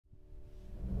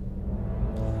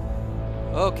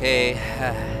Okay.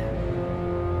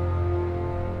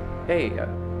 Hey,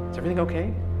 is everything okay?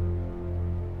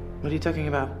 What are you talking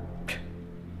about?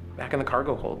 Back in the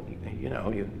cargo hold,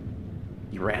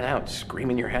 you ran out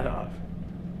screaming your head off.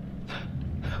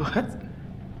 What?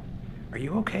 Are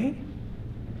you okay?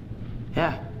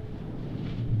 Yeah.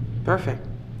 Perfect.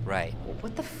 Right.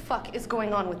 What the fuck is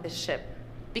going on with this ship?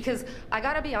 Because I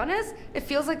gotta be honest, it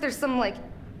feels like there's some like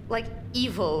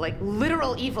evil, like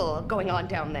literal evil going on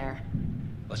down there.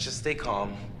 Let's just stay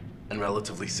calm and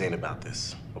relatively sane about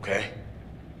this, okay?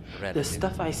 The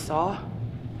stuff I saw,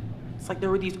 it's like there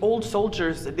were these old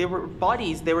soldiers, they were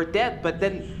bodies, they were dead, but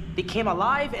then they came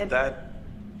alive and... That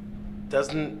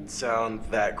doesn't sound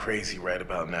that crazy right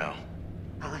about now.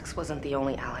 Alex wasn't the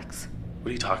only Alex.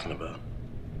 What are you talking about?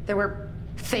 There were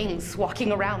things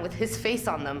walking around with his face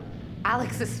on them.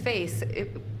 Alex's face,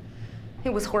 it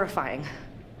was horrifying.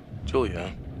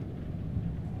 Julia,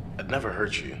 I'd never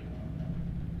hurt you.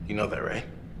 You know that, right?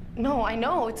 No, I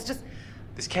know, it's just...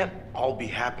 This can't all be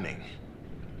happening.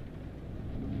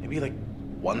 Maybe like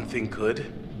one thing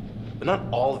could, but not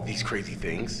all of these crazy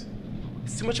things.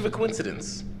 It's too much of a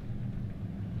coincidence.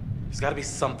 There's gotta be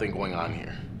something going on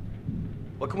here.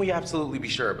 What can we absolutely be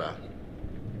sure about?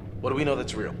 What do we know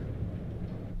that's real?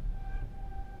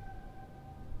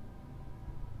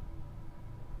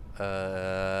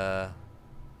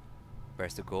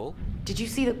 Where's the gold? Did you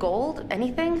see the gold?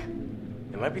 Anything?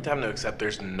 It might be time to accept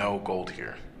there's no gold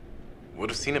here. Would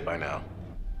have seen it by now.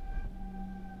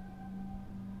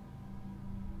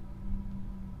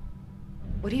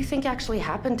 What do you think actually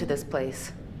happened to this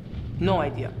place? No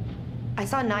idea. I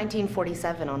saw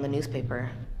 1947 on the newspaper.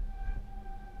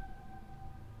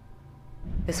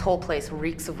 This whole place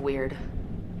reeks of weird.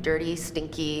 Dirty,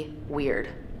 stinky, weird.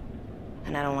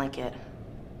 And I don't like it.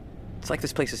 It's like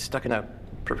this place is stuck in a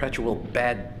perpetual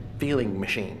bad feeling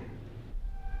machine.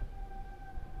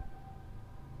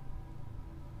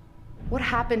 What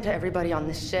happened to everybody on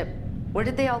this ship? Where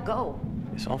did they all go?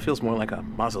 This all feels more like a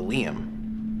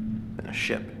mausoleum than a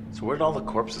ship. So where did all the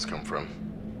corpses come from?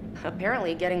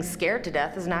 Apparently getting scared to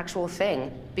death is an actual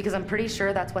thing, because I'm pretty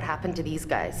sure that's what happened to these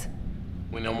guys.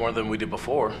 We know more than we did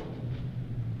before.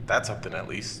 That's something at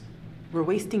least. We're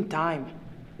wasting time.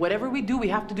 Whatever we do, we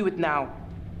have to do it now.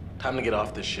 Time to get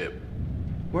off this ship.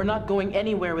 We're not going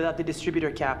anywhere without the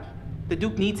distributor cap. The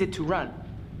Duke needs it to run.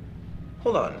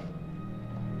 Hold on.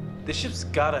 This ship's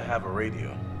gotta have a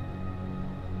radio.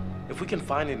 If we can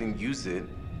find it and use it,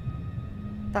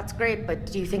 That's great,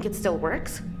 but do you think it still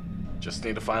works? just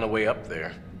need to find a way up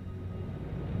there.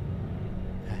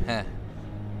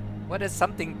 What is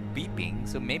something beeping?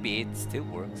 So maybe it still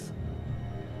works.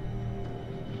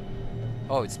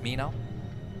 Oh, it's me now?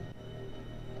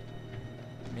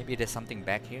 Maybe there's something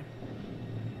back here?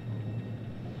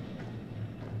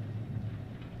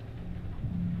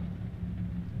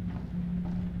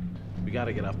 We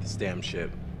gotta get off this damn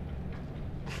ship.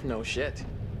 No shit.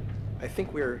 I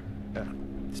think we're,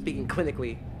 speaking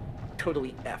clinically,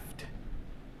 totally effed.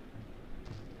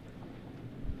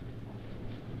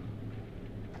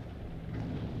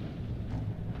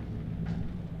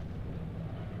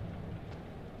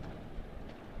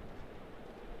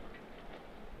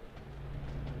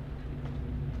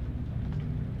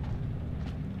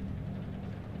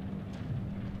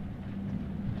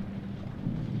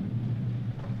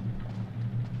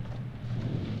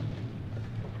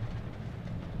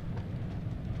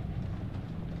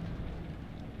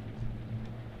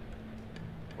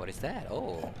 What is that?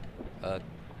 Oh, a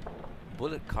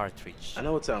bullet cartridge. I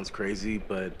know it sounds crazy,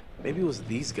 but maybe it was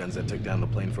these guns that took down the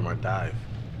plane from our dive.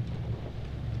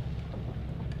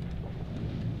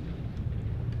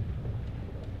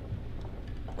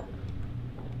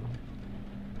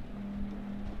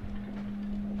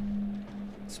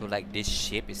 So like this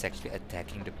ship is actually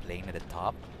attacking the plane at the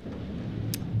top?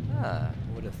 Ah,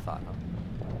 who would have thought, huh?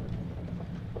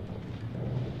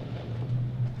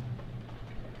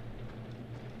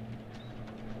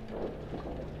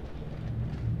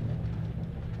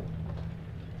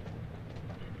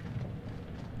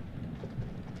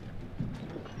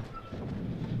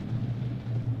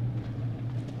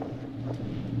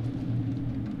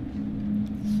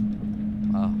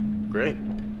 Wow. Great.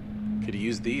 Could have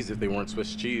used these if they weren't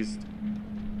Swiss cheese.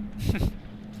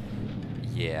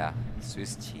 Yeah,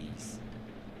 Swiss cheese.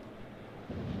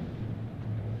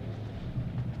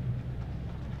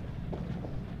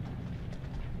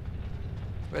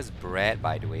 Where's Brad,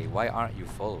 by the way? Why aren't you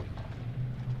following?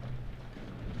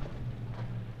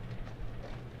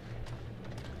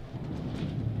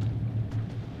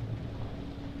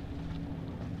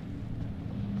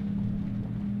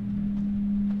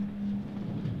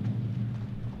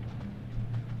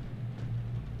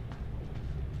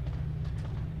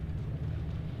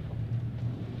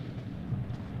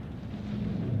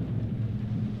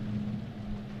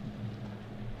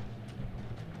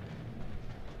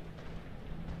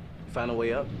 Found a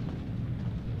way up?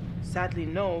 Sadly,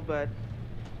 no, but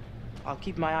I'll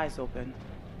keep my eyes open.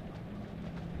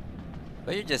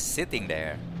 But you're just sitting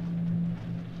there.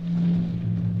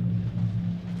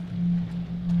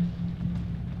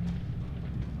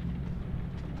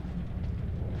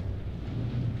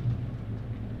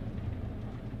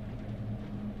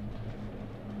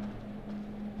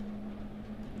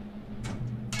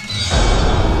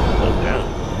 Oh, down.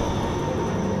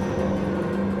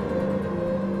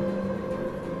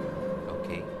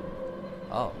 Okay.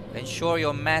 Oh, ensure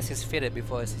your mask is fitted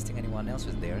before assisting anyone else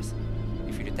with theirs.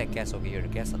 If you detect gas or hear the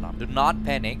gas alarm, do not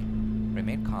panic.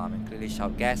 Remain calm and clearly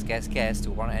shout gas, gas, gas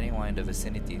to warn anyone in the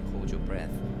vicinity. Hold your breath.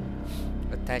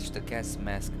 Attach the gas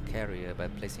mask carrier by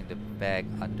placing the bag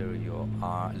under your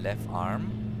left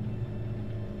arm.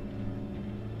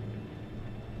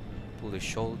 Pull the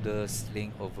shoulder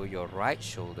sling over your right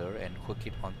shoulder and hook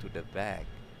it onto the bag.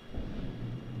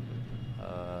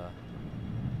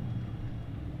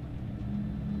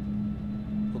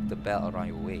 Hook the belt around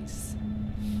your waist.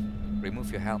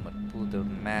 Remove your helmet. Pull the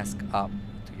mask up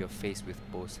to your face with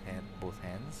both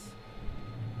hands.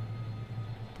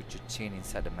 Put your chin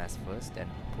inside the mask first, then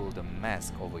pull the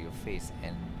mask over your face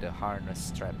and the harness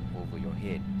strap over your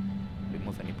head.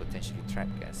 Remove any potentially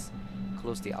trapped gas.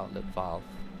 Close the outlet valve.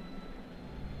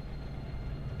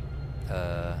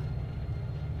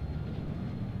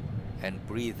 And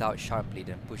breathe out sharply,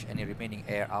 then push any remaining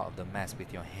air out of the mask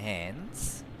with your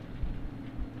hands.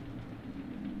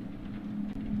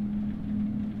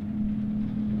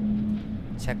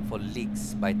 Check for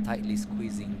leaks by tightly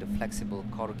squeezing the flexible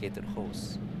corrugated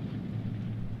hose.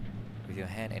 With your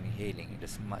hand and inhaling,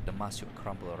 the mask should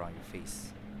crumple around your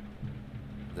face.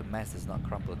 If the mask does not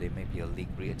crumple, there may be a leak.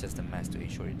 Readjust the mask to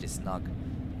ensure it is snug,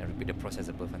 and repeat the process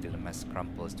above until the mask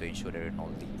crumples to ensure there are no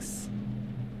leaks.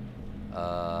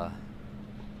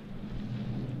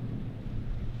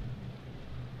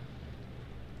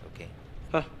 Okay.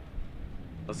 Huh.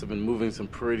 Must have been moving some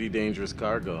pretty dangerous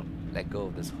cargo. Let go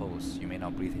of this hose. You may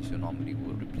not breathe as you normally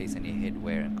would. Replace any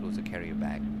headwear and close the carrier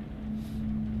bag.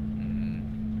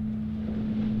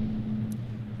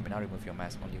 You may now remove your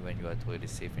mask only when you are told it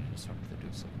is safe and instructed to do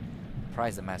so.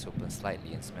 Prise the mask open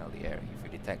slightly and smell the air.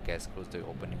 If you detect gas, close the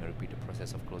opening and repeat the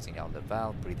process of closing the outlet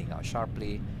valve, breathing out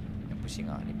sharply, and pushing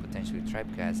out any potentially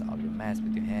trapped gas out of your mask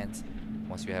with your hands.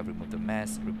 Once you have removed the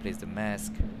mask, replace the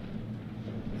mask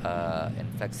and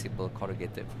flexible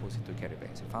corrugated hose into carry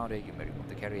bags. If you found it, you may remove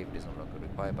the carrier if it is no longer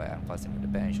required by unfastening the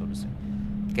bag and shoulder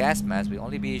string. Gas mask will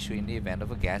only be issued in the event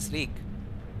of a gas leak.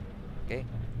 Okay.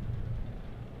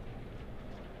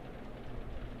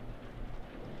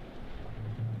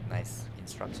 Nice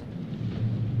instruction.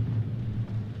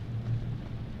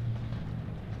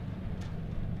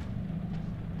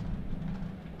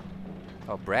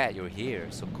 Oh, Brad, you're here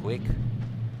so quick.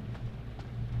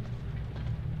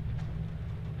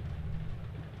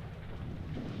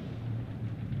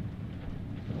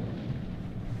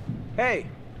 Hey,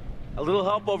 a little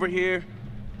help over here.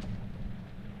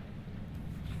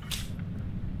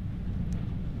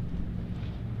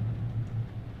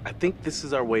 I think this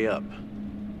is our way up.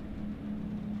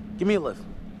 Give me a lift.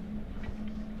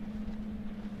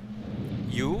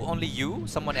 You? Only you?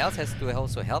 Someone else has to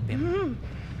also help him.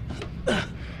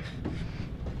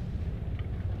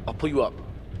 I'll pull you up.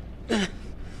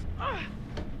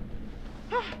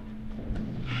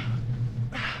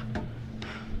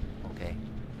 Okay.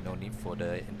 No need for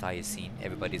the entire scene.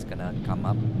 Everybody's gonna come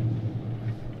up.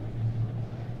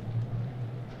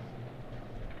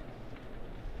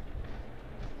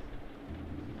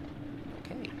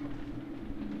 Okay.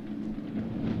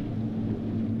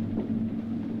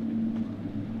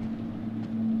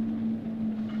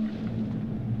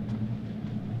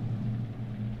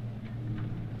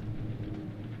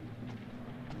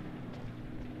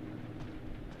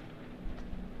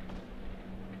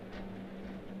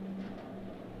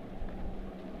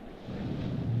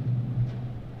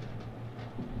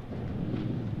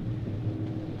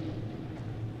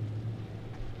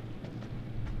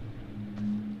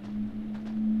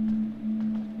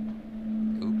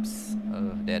 Oops.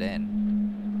 Dead end.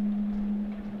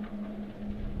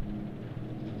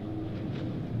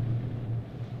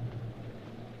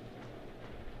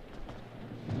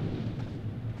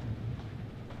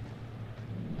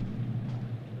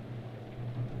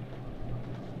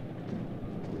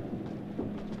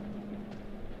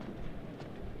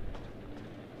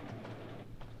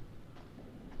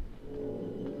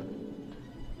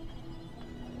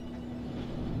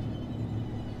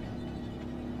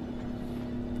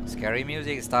 Scary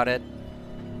music started.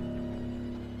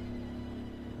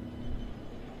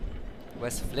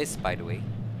 Where's Fliss, by the way?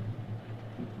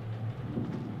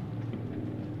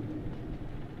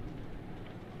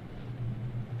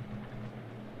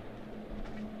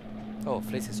 Oh,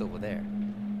 Fliss is over there.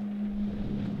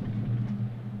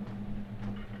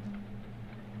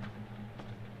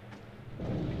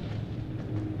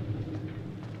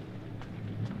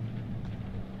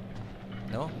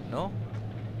 No? No?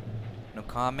 No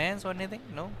comments or anything?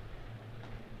 No? Okay.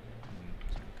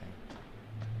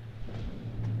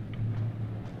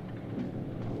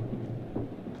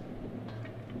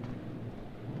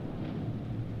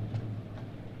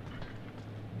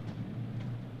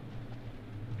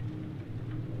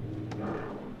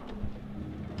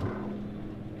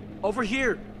 Over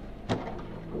here!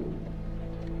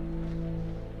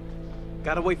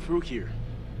 Got a way through here.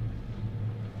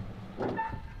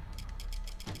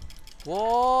 Whoa!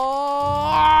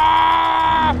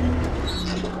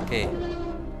 Okay.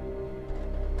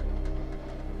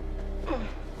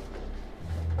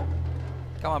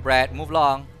 Come on, Brad, move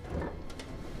along.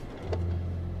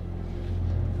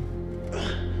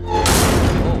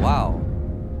 Oh, wow.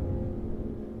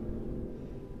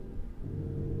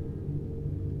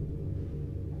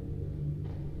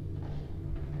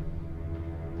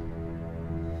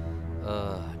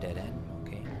 Dead end,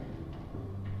 okay.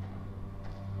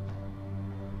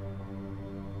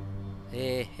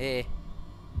 Hey, hey.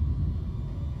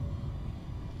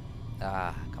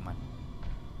 Ah, come on.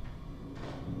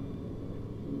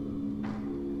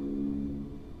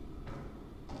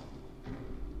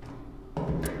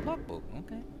 Logbook,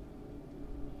 okay.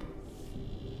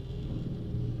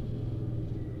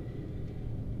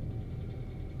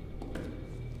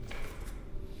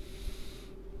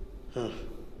 Huh.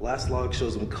 Last log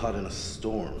shows him caught in a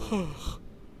storm.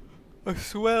 I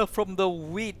swear from the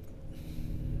wheat.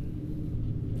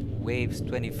 Waves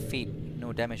 20 feet.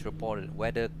 No damage reported.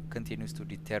 Weather continues to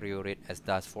deteriorate as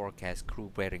does forecast.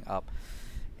 Crew bearing up.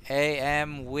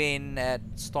 AM wind at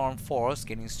storm force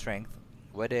gaining strength.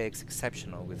 Weather is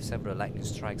exceptional with several lightning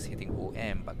strikes hitting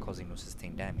OM but causing no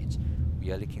sustained damage.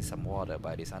 We are leaking some water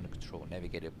but it is under control.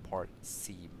 Navigated port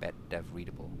C bed dev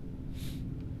readable.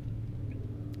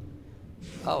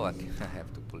 Oh, okay. I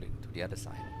have to pull it to the other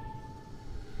side.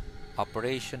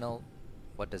 Operational.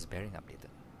 What does bearing updated?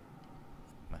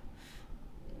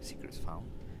 Secrets found.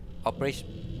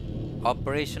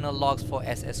 Operational logs for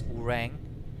SS Urang.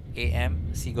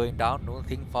 AM, sea going down, no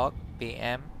thin fog.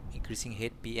 PM, increasing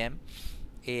head. PM,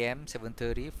 AM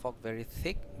 7:30, fog very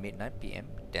thick. Midnight PM,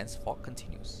 dense fog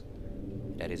continues.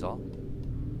 That is all.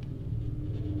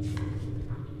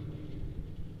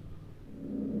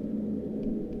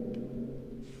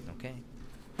 Okay,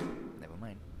 never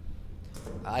mind.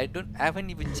 I haven't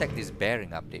even checked this bearing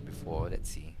update before. Let's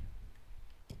see.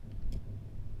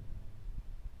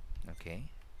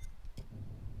 Okay.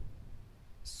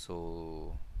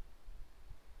 So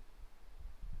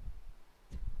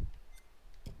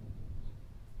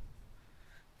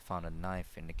found a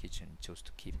knife in the kitchen, chose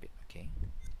to keep it. Okay.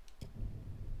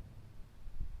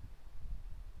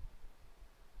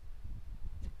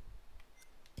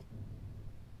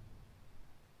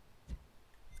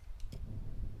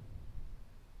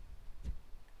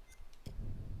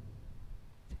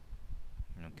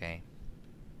 Okay.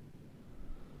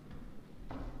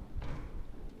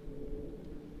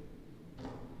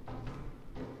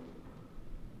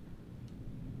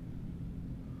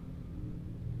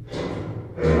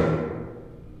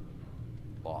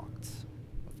 Locked,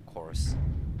 of course.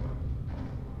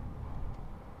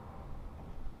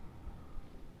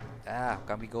 Ah,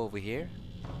 can we go over here?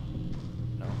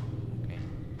 No. Okay.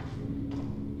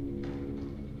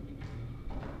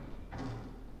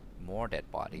 More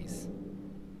dead bodies.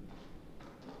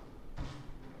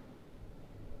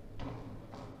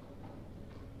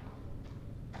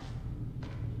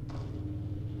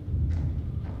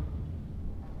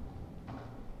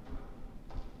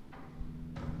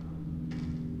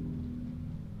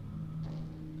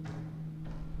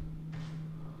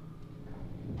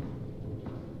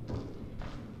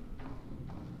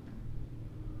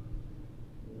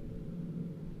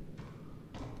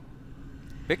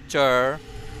 Picture.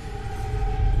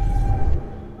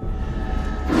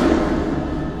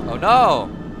 Oh no!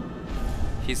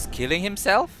 He's killing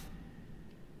himself?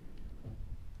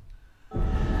 So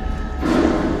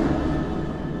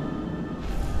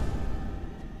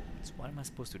what am I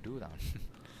supposed to do now?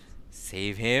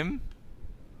 Save him?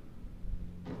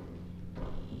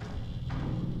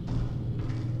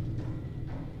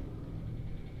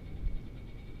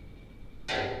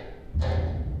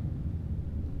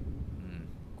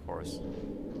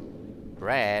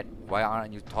 Brad, why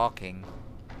aren't you talking?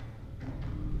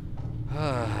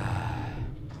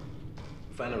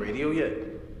 Find a radio yet?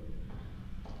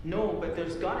 No, but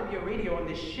there's gotta be a radio on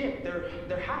this ship.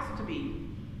 There has to be.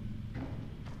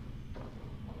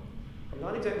 I'm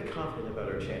Not exactly confident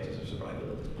about our chances of survival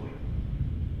at this point.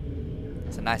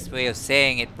 It's a nice way of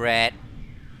saying it, Brad.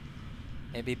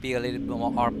 Maybe be a little bit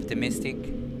more optimistic.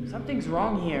 Something's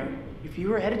wrong here. If you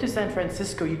were headed to San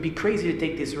Francisco, you'd be crazy to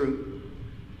take this route.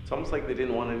 It's almost like they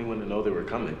didn't want anyone to know they were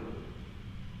coming.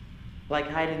 Like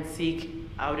hide and seek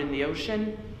out in the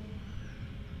ocean?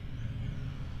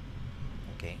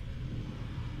 Okay.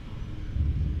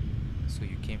 So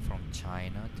you came from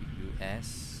China to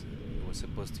US. You were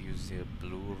supposed to use the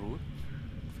blue route.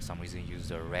 For some reason you used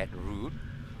the red route.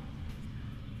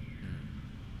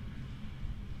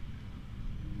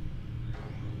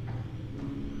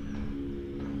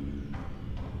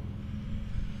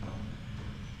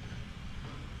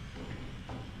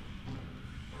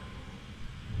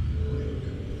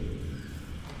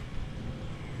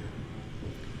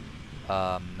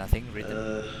 Nothing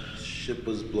written. Ship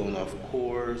was blown off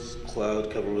course, cloud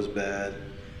cover was bad.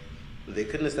 They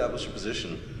couldn't establish a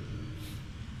position.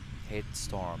 Head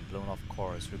storm, blown off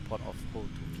course, report of hold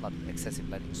to flood, excessive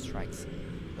lightning strikes,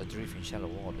 adrift in shallow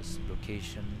waters,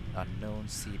 location unknown,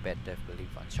 seabed depth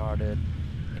believed uncharted,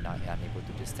 and are unable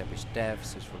to establish depth,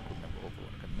 search for group number over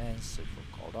on commence, search for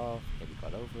called off, heavy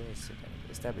called over,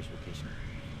 establish location.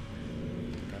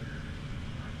 Okay.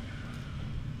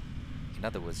 In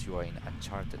other words, you are in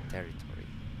uncharted territory.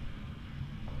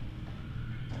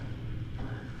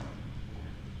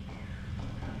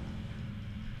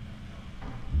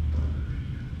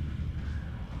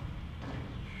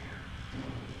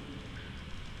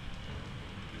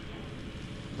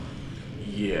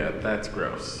 Yeah, that's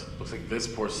gross. Looks like this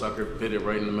poor sucker bit it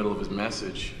right in the middle of his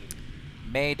message.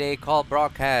 Mayday call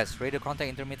broadcast. Radio contact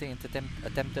intermittent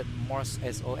attempted Morse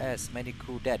SOS. Many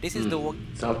crew dead. This is the work.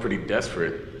 Sounds pretty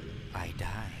desperate. I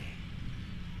die.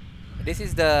 This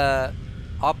is the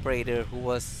operator who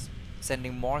was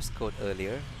sending Morse code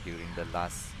earlier during the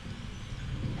last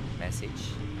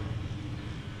message.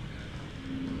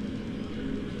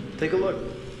 Take a look.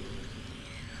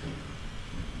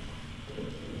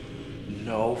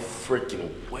 No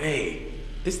freaking way.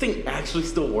 This thing actually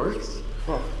still works?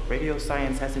 Well, radio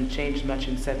science hasn't changed much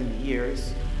in 70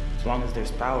 years, as long as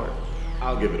there's power.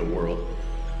 I'll give it a whirl.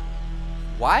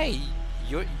 Why?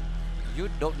 You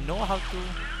don't know how to...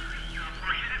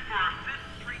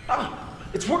 Ah!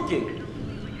 It's working!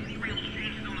 Any real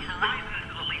changes on the horizon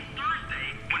until at least Thursday,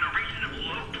 when a region of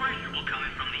low pressure will come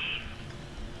in from the east.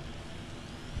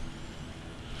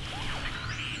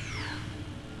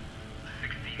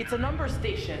 It's a number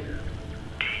station.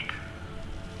 8,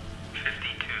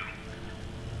 52,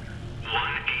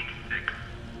 186,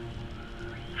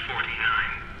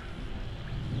 49,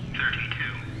 32,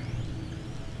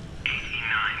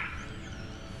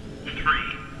 89, 3.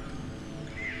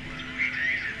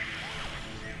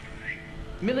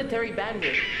 Military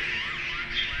bandit.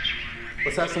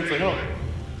 Let's ask them for help.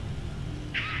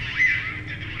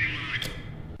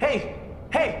 Hey!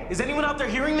 Hey! Is anyone out there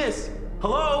hearing this?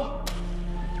 Hello?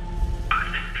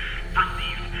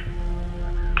 Received.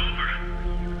 Over.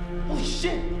 Holy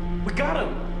shit! We got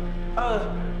him!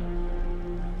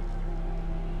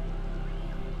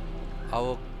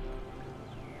 Our...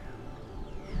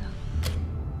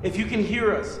 If you can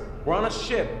hear us, we're on a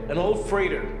ship, an old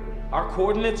freighter. Our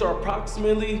coordinates are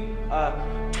approximately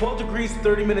 12 degrees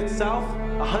 30 minutes south,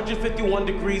 151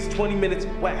 degrees 20 minutes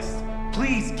west.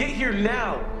 Please, get here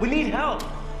now. We need help.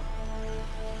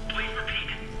 Please repeat.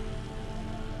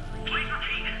 Please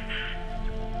repeat.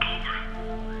 Over.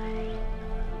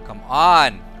 Come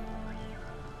on!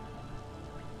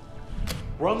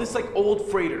 We're on this like old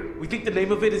freighter. We think the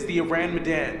name of it is the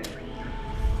Medan.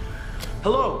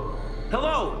 Hello?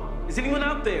 Hello? Is anyone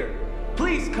out there?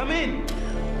 Please, come in.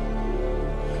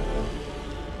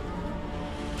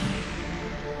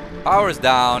 Power's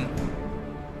down.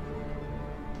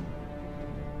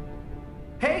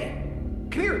 Hey!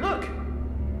 Come here, look!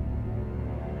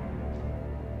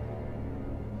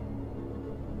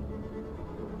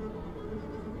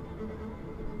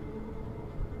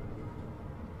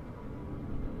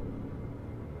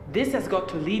 This has got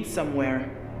to lead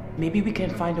somewhere. Maybe we can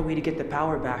find a way to get the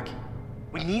power back.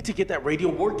 We need to get that radio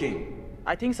working.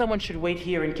 I think someone should wait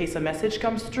here in case a message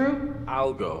comes through.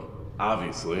 I'll go,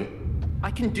 obviously. I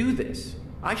can do this.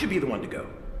 I should be the one to go.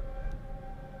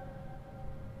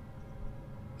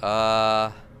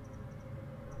 I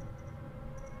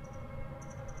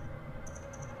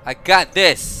got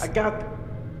this. I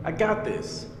got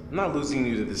this. I'm not losing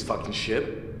you to this fucking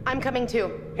ship. I'm coming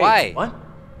too. Hey, Why? What?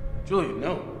 Julia,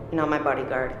 no. You're not my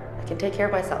bodyguard. I can take care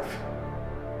of myself.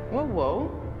 Whoa, whoa.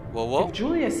 Whoa, whoa. If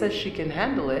Julia says she can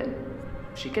handle it,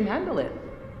 she can handle it.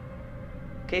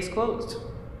 Case closed.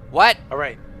 What? All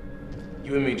right.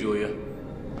 You and me, Julia.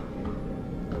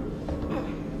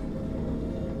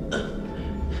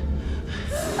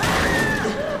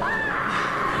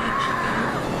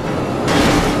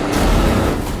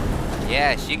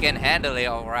 Yeah, she can handle it,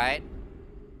 alright.